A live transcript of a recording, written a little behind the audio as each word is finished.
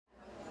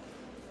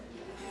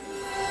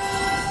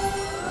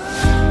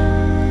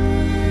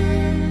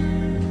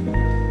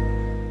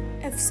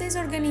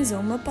Sociais organizou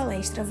uma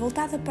palestra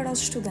voltada para os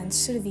estudantes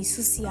de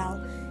Serviço Social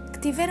que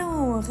tiveram a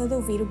honra de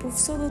ouvir o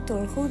Professor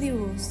Dr. Rudi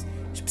Roose,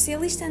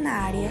 especialista na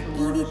área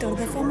e editor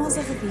da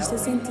famosa revista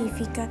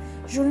científica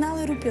Jornal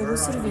Europeu do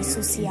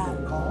Serviço Social.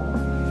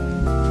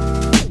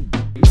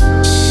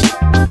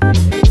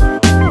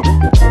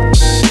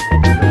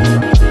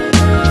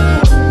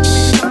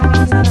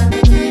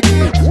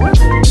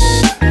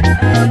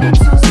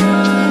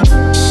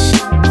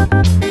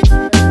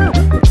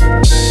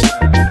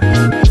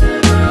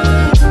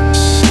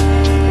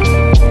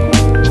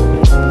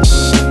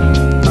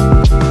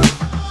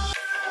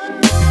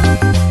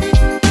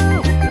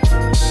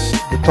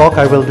 The talk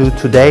I will do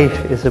today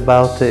is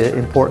about the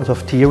importance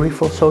of theory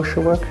for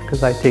social work,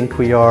 because I think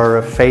we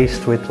are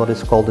faced with what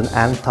is called an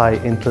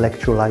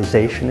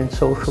anti-intellectualization in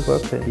social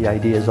work. The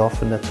idea is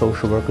often that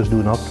social workers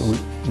do not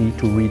need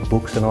to read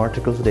books and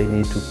articles, they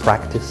need to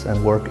practice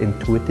and work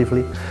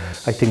intuitively.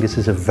 I think this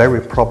is a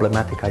very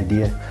problematic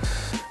idea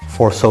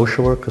for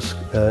social workers.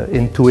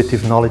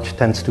 Intuitive knowledge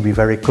tends to be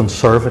very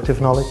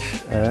conservative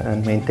knowledge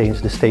and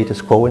maintains the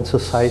status quo in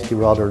society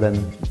rather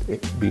than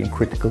being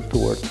critical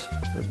towards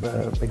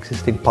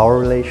existing power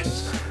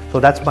relations. So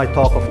that's my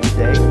talk of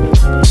today.